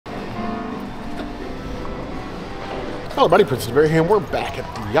Hello, buddy, Princess Berry here, and we're back at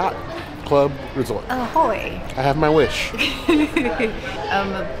the Yacht Club Resort. Ahoy! I have my wish.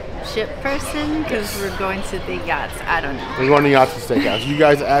 I'm a ship person because we're going to the yachts. I don't know. We're going to Yachtsman Steakhouse. You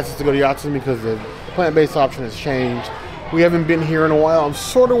guys asked us to go to Yachtsman because the plant-based option has changed. We haven't been here in a while. I'm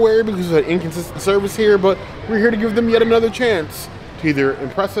sort of worried because of the inconsistent service here, but we're here to give them yet another chance to either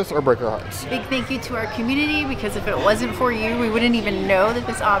impress us or break our hearts. Big thank you to our community, because if it wasn't for you, we wouldn't even know that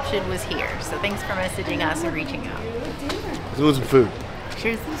this option was here. So thanks for messaging us and reaching out. Let's do some food. Make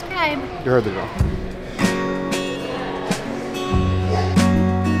sure to subscribe. You heard the girl.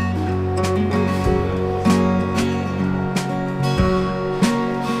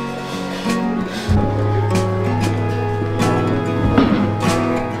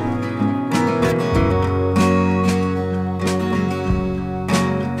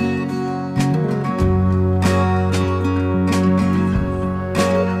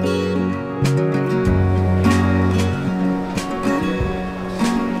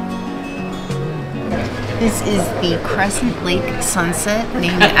 This is the Crescent Lake sunset,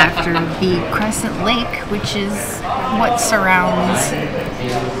 named after the Crescent Lake, which is what surrounds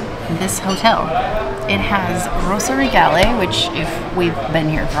this hotel. It has Rosa Regale, which if we've been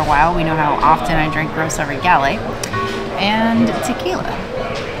here for a while, we know how often I drink Rosa Regale, and tequila.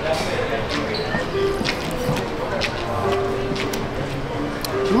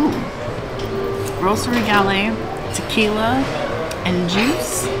 Ooh. Rosa Regale, tequila, and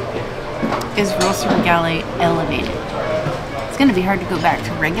juice is Rosa Regale elevated. It's going to be hard to go back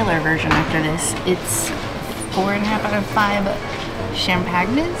to regular version after this. It's 4.5 out of 5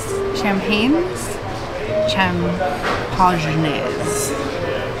 champagnes,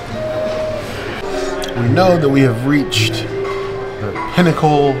 We know that we have reached the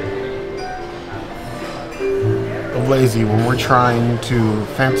pinnacle of lazy when we're trying to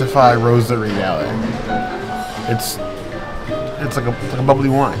fancify Rosa Regale. It's like a bubbly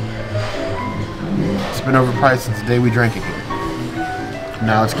wine. It's been overpriced since the day we drank it here.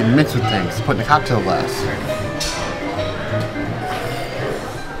 Now it's getting mixed with things, put in a cocktail glass.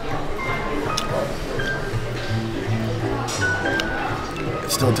 It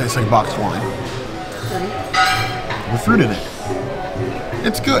still tastes like boxed wine. With fruit in it.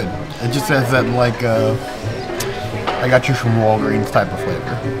 It's good. It just has that like I got you from Walgreens type of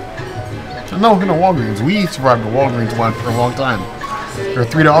flavor. So no, Walgreens. We survived the Walgreens wine for a long time. There are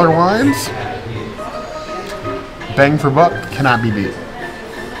 $3 wines. Bang for buck, cannot be beat.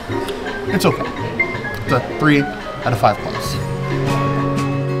 It's okay. It's a 3 out of 5 plus.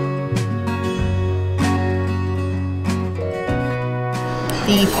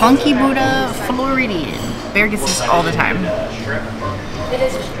 The Funky Buddha Floridian. Bear gets this all the time.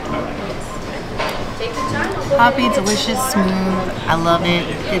 Hoppy, delicious, smooth. I love it.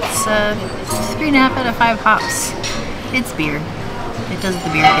 It's 3.5 out of 5 hops. It's beer. It does the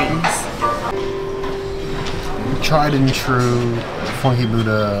beer things. Tried and true Funky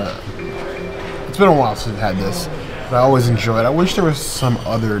Buddha. It's been a while since I've had this, but I always enjoy it. I wish there was some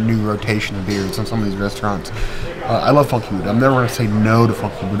other new rotation of beers in some of these restaurants. I love Funky Buddha. I'm never going to say no to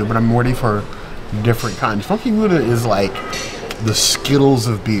Funky Buddha, but I'm ready for different kinds. Funky Buddha is like the Skittles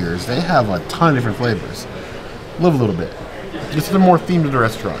of beers. They have a ton of different flavors. Live a little bit. It's a bit more themed to the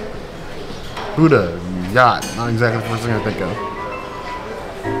restaurant. Buddha, Yacht, not exactly the first thing I think of.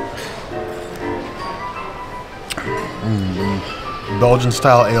 Belgian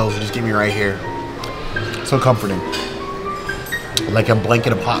style ales just get me right here. So comforting. Like a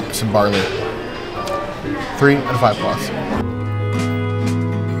blanket of hops and barley. 3 out of 5 plus.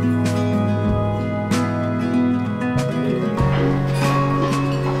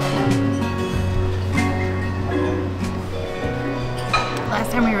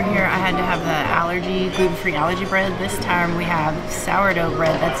 Last time we were here, I had to have the gluten-free allergy bread. This time we have sourdough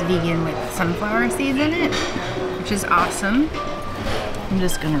bread that's vegan with sunflower seeds in it, which is awesome. I'm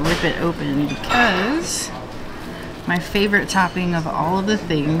just gonna rip it open because my favorite topping of all of the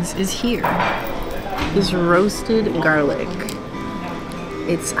things is here. This roasted garlic.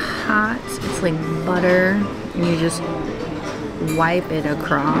 It's hot, it's like butter, and you just wipe it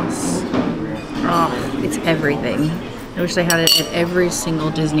across. Oh, it's everything. I wish they had it at every single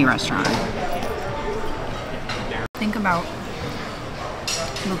Disney restaurant. Think about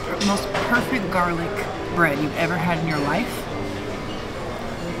the most perfect garlic bread you've ever had in your life.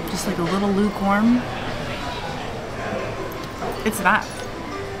 Just like a little lukewarm. It's that.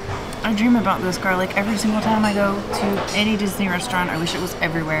 I dream about this garlic every single time I go to any Disney restaurant. I wish it was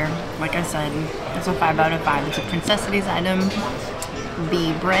everywhere. Like I said, it's a 5 out of 5. It's a Princessities item.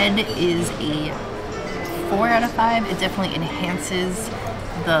 The bread is a 4 out of 5. It definitely enhances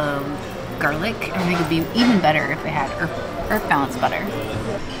the garlic. I think it'd be even better if they had earth balance butter.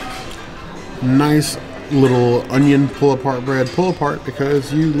 Nice little onion pull apart bread. Pull apart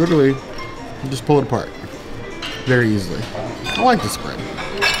because you literally just pull it apart very easily. I like this bread,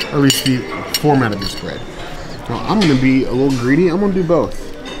 or at least the format of this bread. Now I'm going to be a little greedy. I'm going to do both.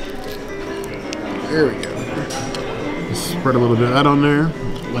 There we go. Just spread a little bit of that on there,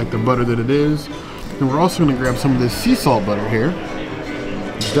 like the butter that it is. And we're also going to grab some of this sea salt butter here.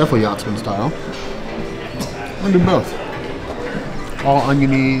 It's definitely Yachtsman style. I'm going to do both. All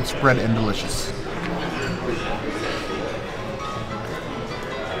oniony, spread, and delicious.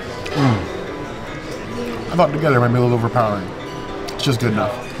 I thought together might be a little overpowering. It's just good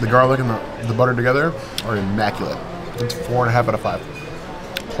enough. The garlic and the butter together are immaculate. It's 4.5 out of 5.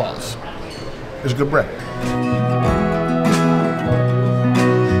 Applause. It's good bread.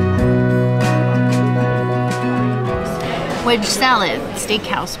 Wedge salad,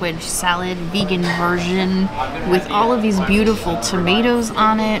 Steakhouse wedge salad, vegan version with all of these beautiful tomatoes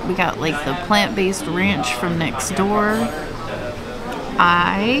on it. We got like the plant-based ranch from next door.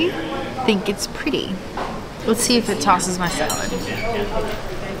 I think it's pretty. Let's see if it tosses my salad.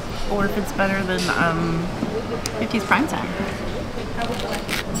 Or if it's better than 50's prime time.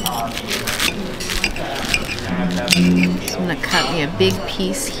 So I'm gonna cut me a big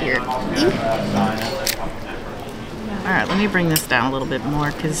piece here. Alright, let me bring this down a little bit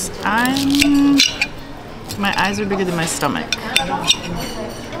more because my eyes are bigger than my stomach.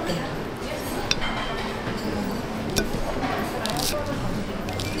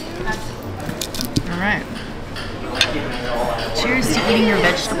 Alright. Cheers to eating your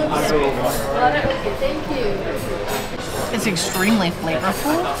vegetables. It's extremely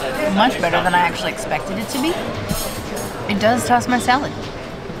flavorful, much better than I actually expected it to be. It does toss my salad.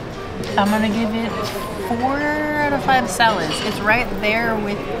 I'm gonna give it 4 out of 5 salads. It's right there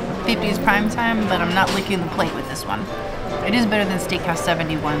with 50's prime time, but I'm not licking the plate with this one. It is better than Steakhouse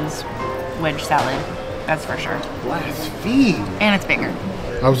 71's wedge salad, that's for sure. Blaspheme. And it's bigger.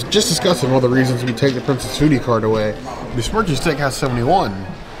 I was just discussing all the reasons we take the Princess Foodie card away. Besmirching Steakhouse 71,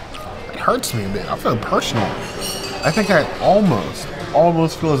 it hurts me a bit. I feel personal. I think I almost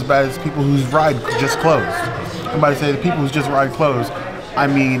feel as bad as people whose ride just closed. I'm about to say the people whose just ride closed, I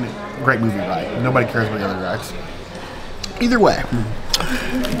mean, great movie ride. Nobody cares about the other rides. Either way,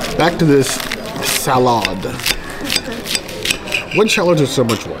 back to this salad. Wedge salads are so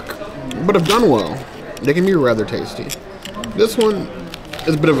much work, but if done well, they can be rather tasty. This one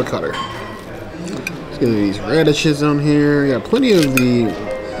is a bit of a cutter. Let's get these radishes on here. Got plenty of the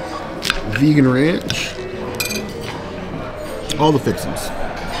vegan ranch. All the fixings.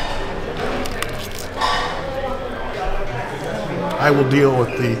 I will deal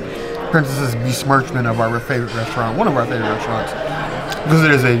with the Princess's besmirchment of our favorite restaurant, one of our favorite restaurants, because it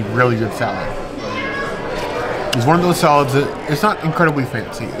is a really good salad. It's one of those salads that it's not incredibly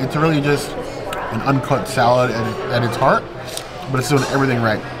fancy. It's really just an uncut salad at its heart, but it's doing everything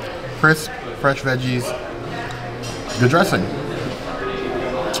right. Crisp, fresh veggies, good dressing.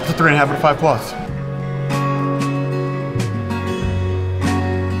 It's a 3.5 out of 5 plus.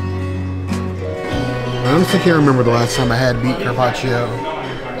 I honestly can't remember the last time I had beef carpaccio.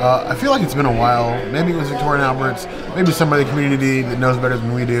 I feel like it's been a while. Maybe it was Victoria and Albert's. Maybe somebody in the community that knows better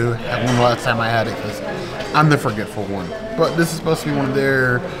than we do. When the last time I had it, because I'm the forgetful one. But this is supposed to be one of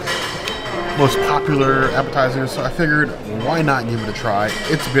their most popular appetizers, so I figured, why not give it a try?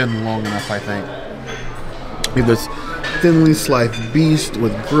 It's been long enough, I think. We have this thinly sliced beast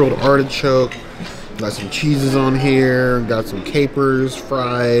with grilled artichoke. Got some cheeses on here. Got some capers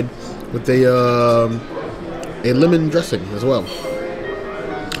fried with a lemon dressing as well.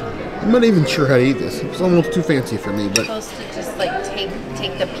 I'm not even sure how to eat this. It's almost too fancy for me, but You're supposed to just like take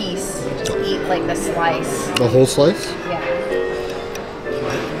the piece, just eat like the slice. The whole slice? Yeah.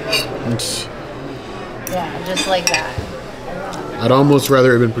 It's, Yeah, just like that. I'd almost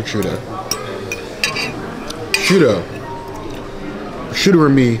rather have been prosciutto. Prosciutto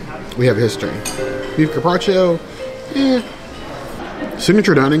and me, we have history. Beef carpaccio,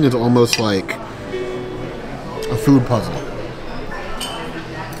 signature dining is almost like a food puzzle.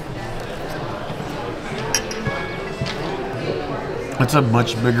 It's a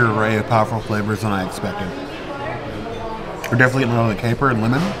much bigger array of powerful flavors than I expected. We're definitely getting a lot of the caper and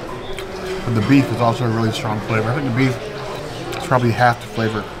lemon, but the beef is also a really strong flavor. I think the beef is probably half the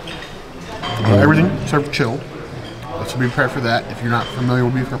flavor. Everything served chilled, so be prepared for that if you're not familiar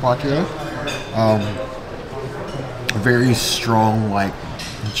with beef carpaccio. Very strong, like,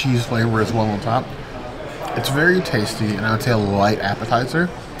 cheese flavor as well on top. It's very tasty, and I would say a light appetizer.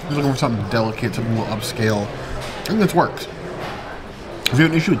 If you're looking for something delicate, something a little upscale, I think this works. If you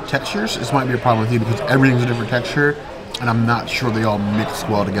have an issue with textures, this might be a problem with you because everything's a different texture, and I'm not sure they all mix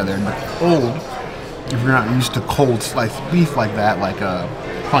well together. And the cold, if you're not used to cold sliced beef like that, like a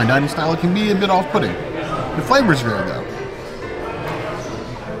fine dining style, it can be a bit off-putting. The flavor's there though.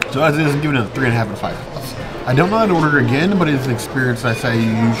 So as it is, I'm giving it a 3.5 out of 5 plus. I don't know how to order again, but it's an experience I say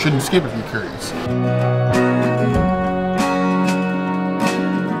you shouldn't skip if you're curious.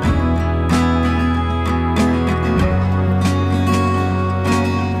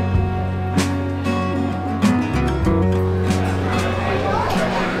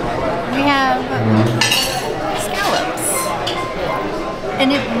 And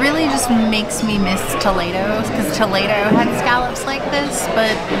it really just makes me miss Toledo, because Toledo had scallops like this,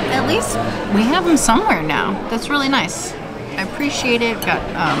 but at least we have them somewhere now. That's really nice. I appreciate it. We've got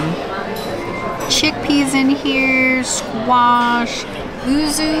chickpeas in here, squash,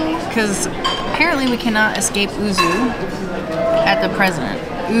 uzu, because apparently we cannot escape uzu at the present.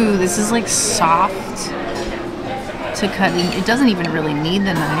 Ooh, this is like soft to cut in. It doesn't even really need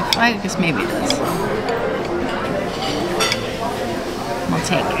the knife. I guess maybe it does. We'll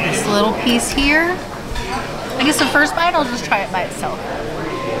take this little piece here. I guess the first bite, I'll just try it by itself.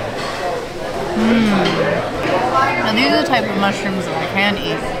 Now these are the type of mushrooms that I can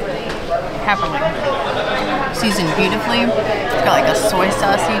eat happily. Seasoned beautifully. It's got like a soy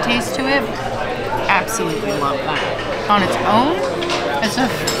saucy taste to it. Absolutely love that. On its own, it's a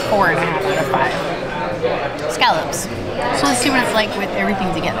 4.5 out of 5. Scallops. So let's see what it's like with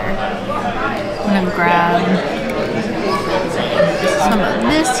everything together. I'm gonna grab some of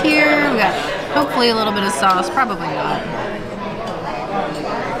this here. We got hopefully a little bit of sauce, probably not.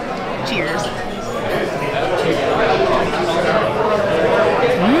 Cheers.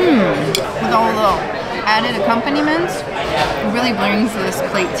 With all the added accompaniments, it really brings this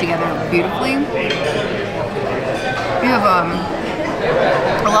plate together beautifully. You have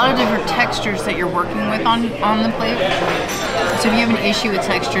a lot of different textures that you're working with on the plate. So if you have an issue with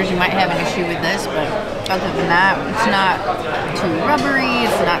textures, you might have an issue with this, but other than that, it's not too rubbery,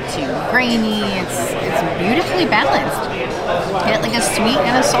 it's not too grainy, it's beautifully balanced. You get like a sweet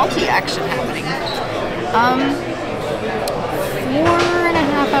and a salty action happening.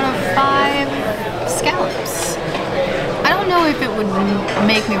 4.5 out of 5 scallops. I don't know if it would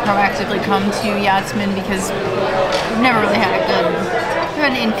make me proactively come to Yachtsman because we've never really had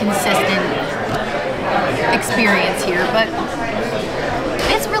an inconsistent experience here, but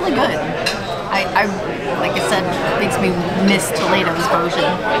it's really good. I like I said, makes me miss Toledo's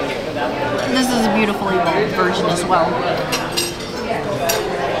version. This is a beautifully evolved version as well.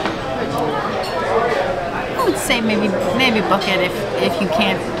 I would say maybe book it if you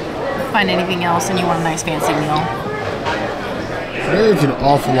can't find anything else and you want a nice fancy meal. There's an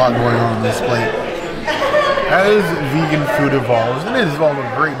awful lot going on this plate. As vegan food evolves, and it has evolved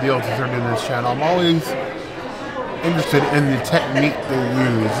a great deal since I'm doing this channel, I'm always interested in the technique they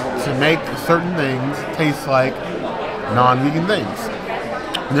use to make certain things taste like non-vegan things.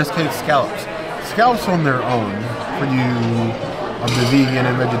 In this case, scallops. Scallops on their own, for you of the vegan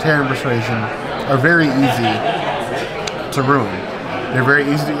and vegetarian persuasion, are very easy to ruin. They're very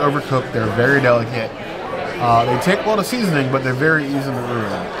easy to overcook, they're very delicate. They take a lot of seasoning, but they're very easy to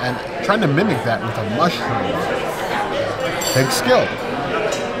ruin. And trying to mimic that with a mushroom takes skill.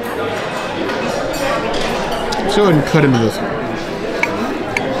 Let's go ahead and cut into this one.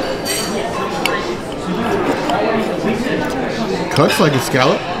 Cuts like a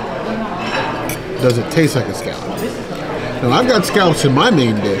scallop. Does it taste like a scallop? Now I've got scallops in my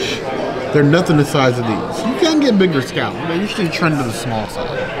main dish. They're nothing the size of these. You can get bigger scallops. They usually trend to the small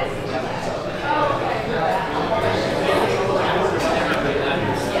side.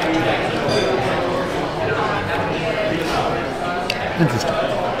 Interesting.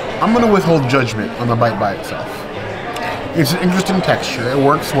 I'm going to withhold judgment on the bite by itself. It's an interesting texture. It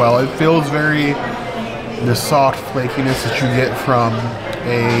works well. It feels the soft flakiness that you get from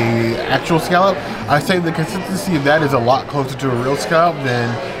a actual scallop. I say the consistency of that is a lot closer to a real scallop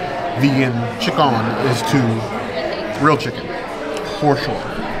than vegan chicken is to real chicken, for sure.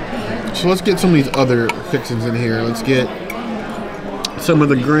 So let's get some of these other fixings in here. Let's get some of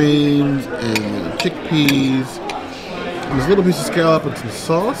the grains and the chickpeas. And this little piece of scallop and some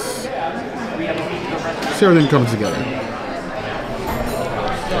sauce. See how everything comes together.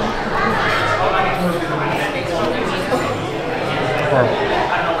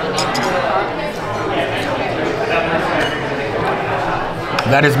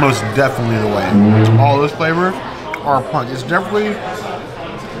 That is most definitely the way. All those flavors are punch. It's definitely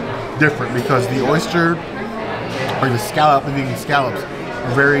different because the oyster or the scallop, the vegan scallops,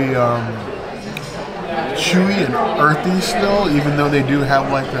 are very chewy and earthy still, even though they do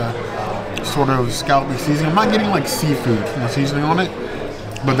have like a sort of scallopy seasoning. I'm not getting like seafood from the seasoning on it,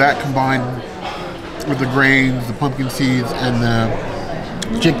 but that combined with the grains, the pumpkin seeds, and the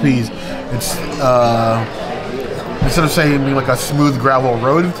chickpeas, it's instead of saying like a smooth gravel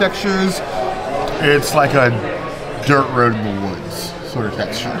road textures, it's like a dirt road in the woods sort of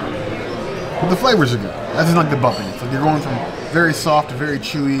texture. But the flavors are good. That's like the bumping. It's like you're going from very soft to very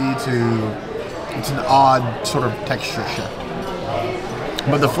chewy to, it's an odd sort of texture shift.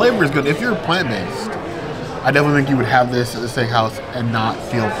 But the flavor is good. If you're plant-based, I definitely think you would have this at the steakhouse and not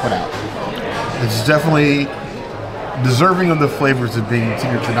feel put out. It's definitely deserving of the flavors of being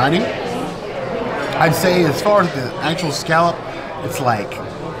signature dining. I'd say as far as the actual scallop, it's like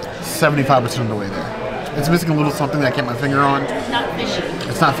 75% of the way there. It's missing a little something that I can't put my finger on. It's not fishy.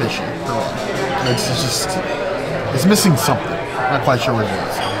 It's not fishy at all. It's just, it's missing something. Not quite sure what it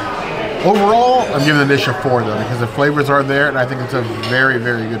is. Overall, I'm giving the dish a 4 though, because the flavors are there and I think it's a very,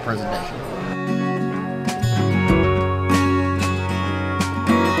 very good presentation.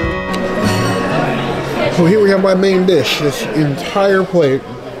 So here we have my main dish, this entire plate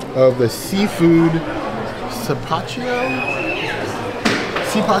of the seafood Carpaccio?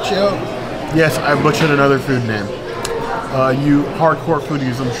 Carpaccio? Yes, I butchered another food name. You hardcore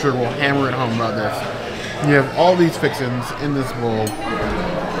foodies, I'm sure, will hammer it home about this. You have all these fixings in this bowl.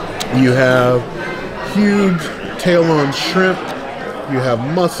 You have huge tail-on shrimp. You have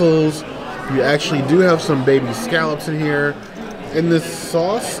mussels. You actually do have some baby scallops in here. In this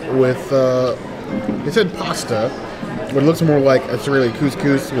sauce with, it said pasta, but it looks more like Israeli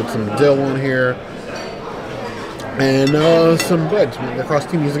couscous with some dill on here. And some bread, the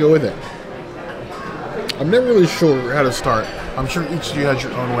crostinis to go with it. I'm never really sure how to start. I'm sure each of you has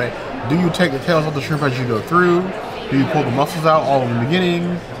your own way. Do you take the tails off the shrimp as you go through? Do you pull the mussels out all in the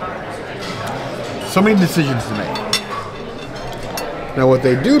beginning? So many decisions to make. Now what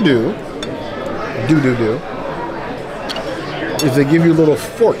they do is they give you a little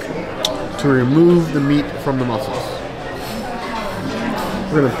fork to remove the meat from the mussels.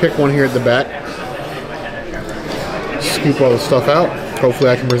 We're gonna pick one here at the back. Scoop all the stuff out. Hopefully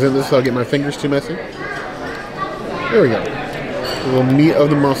I can present this so I'll get my fingers too messy. There we go. A little meat of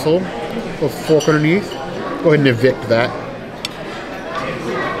the mussel. A little fork underneath. Go ahead and evict that.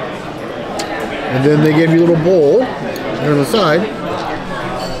 And then they give you a little bowl on the side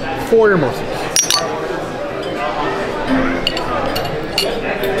for your mussels.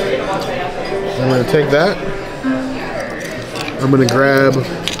 I'm going to take that. I'm going to grab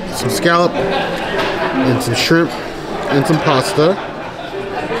some scallop and some shrimp and some pasta.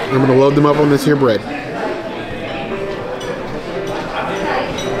 I'm going to load them up on this here bread.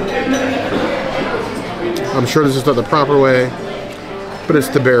 I'm sure this is not the proper way, but it's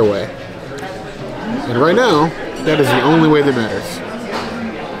the bare way. And right now, that is the only way that matters.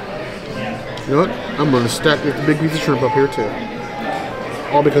 You know what? I'm going to stack this big piece of shrimp up here too.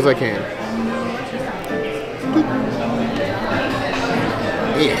 All because I can.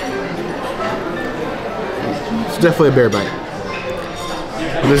 Yeah. It's definitely a bear bite.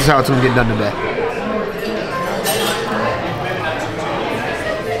 And this is how it's going to get done today.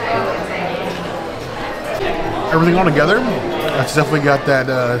 Everything all together, it's definitely got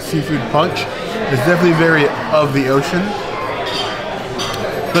that seafood punch. It's definitely very of the ocean,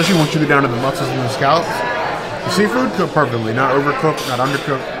 especially once you get down to the mussels and the scallops. The seafood cooked perfectly, not overcooked, not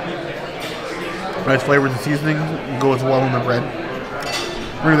undercooked. Nice flavors and seasonings goes well on the bread.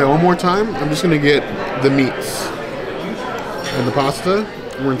 We're gonna do that one more time. I'm just gonna get the meats and the pasta.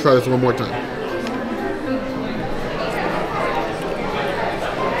 We're gonna try this one more time.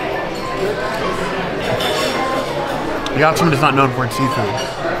 Yachtsman is not known for its seafood.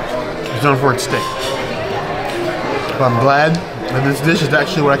 It's known for its steak. But I'm glad that this dish is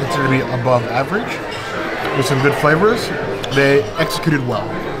actually what I consider to be above average. With some good flavors. They executed well.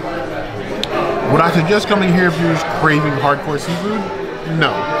 Would I suggest coming here if you're just craving hardcore seafood?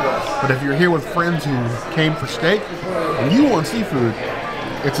 No. But if you're here with friends who came for steak and you want seafood,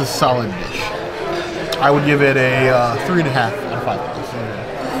 it's a solid dish. I would give it a 3.5 out of 5.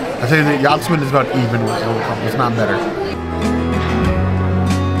 I say that Yachtsman is about even with the company. It's not better.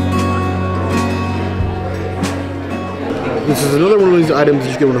 This is another one of these items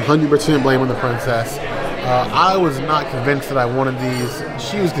that you get 100% blame on the princess. I was not convinced that I wanted these.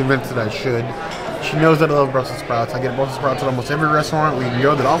 She was convinced that I should. She knows that I love Brussels sprouts. I get Brussels sprouts at almost every restaurant we can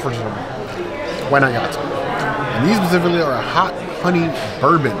go that offers them. Why not Yachtsman? And these specifically are a hot honey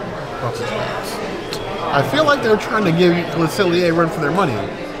bourbon Brussels sprouts. I feel like they're trying to give Le Cellier a run for their money.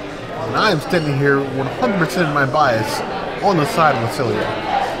 And I am standing here 100% of my bias on the side of Le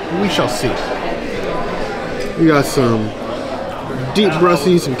Cellier. We shall see. We got some deep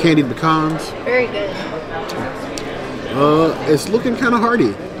brussies, some candied pecans. Very good. It's looking kind of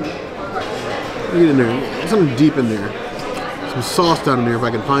hearty. Get in there. There's something deep in there. Some sauce down in there if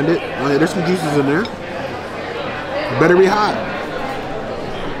I can find it. Oh, yeah, there's some juices in there. It better be hot.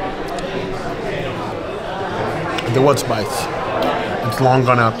 The what spice? It's long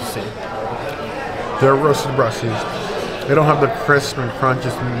gone out to sea. They're roasted brussies. They don't have the crisp and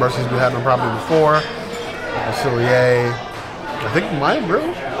crunches and brussies we had on property before. Cellier, I think my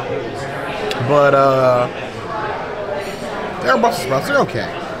grill. But they're Brussels sprouts. They're okay.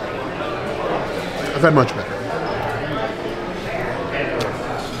 I've had much better.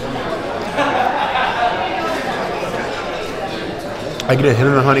 I get a hint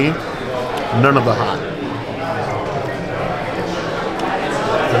of the honey, none of the hot.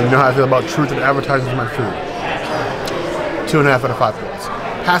 And you know how I feel about truth and advertising for my food. 2.5 out of 5 points.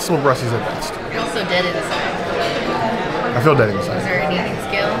 Passable brussies at best. You're also dead inside. I feel dead inside. Is there an eating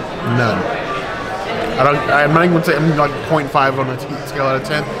scale? None. I'm not even gonna say I'm like 0.5 on the heat scale out of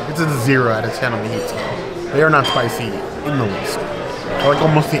 10. It's a 0 out of 10 on the heat scale. They are not spicy in the least. They're like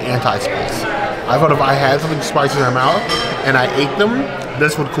almost the anti-spice. I thought if I had something spicy in my mouth and I ate them,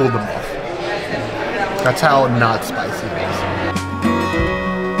 this would cool them off. That's how not spicy it is.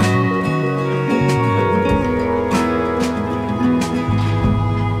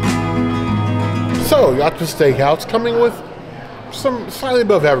 So, Yachtsman Steakhouse coming with some slightly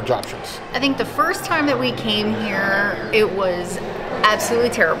above average options. I think the first time that we came here, it was absolutely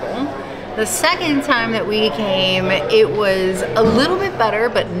terrible. The second time that we came, it was a little bit better,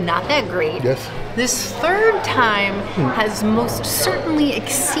 but not that great. Yes. This third time has most certainly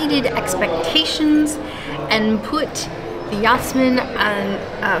exceeded expectations and put the Yachtsman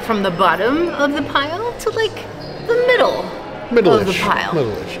on, from the bottom of the pile to like the middle of the pile.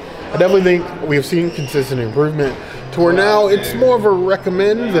 Middle-ish. I definitely think we've seen consistent improvement to where now it's more of a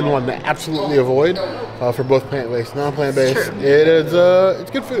recommend than one to absolutely avoid for both plant-based and non-plant-based. It is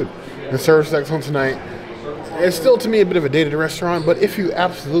it's good food. The service is excellent tonight. It's still to me a bit of a dated restaurant, but if you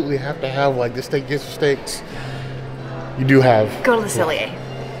absolutely have to have like the steak gift steaks, you do have. Go to the Cellier.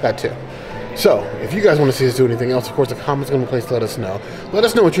 That too. So, if you guys want to see us do anything else, of course, the comments are going to be a place to let us know. Let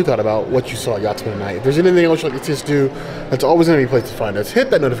us know what you thought about what you saw at Yachtsman tonight. If there's anything else you'd like to see us do, that's always going to be a place to find us. Hit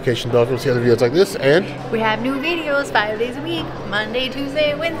that notification bell if you want to see other videos like this, and we have new videos 5 days a week. Monday,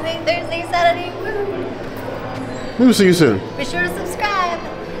 Tuesday, Wednesday, Thursday, Saturday. Woo! We will see you soon. Be sure to subscribe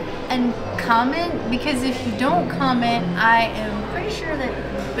and comment, because if you don't comment, I am pretty sure that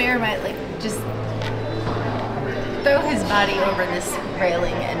Bear might like just throw his body over this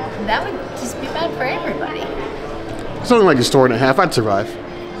railing, and that would just be bad for everybody. Something like a story and a half, I'd survive.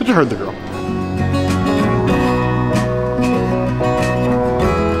 But you heard the girl.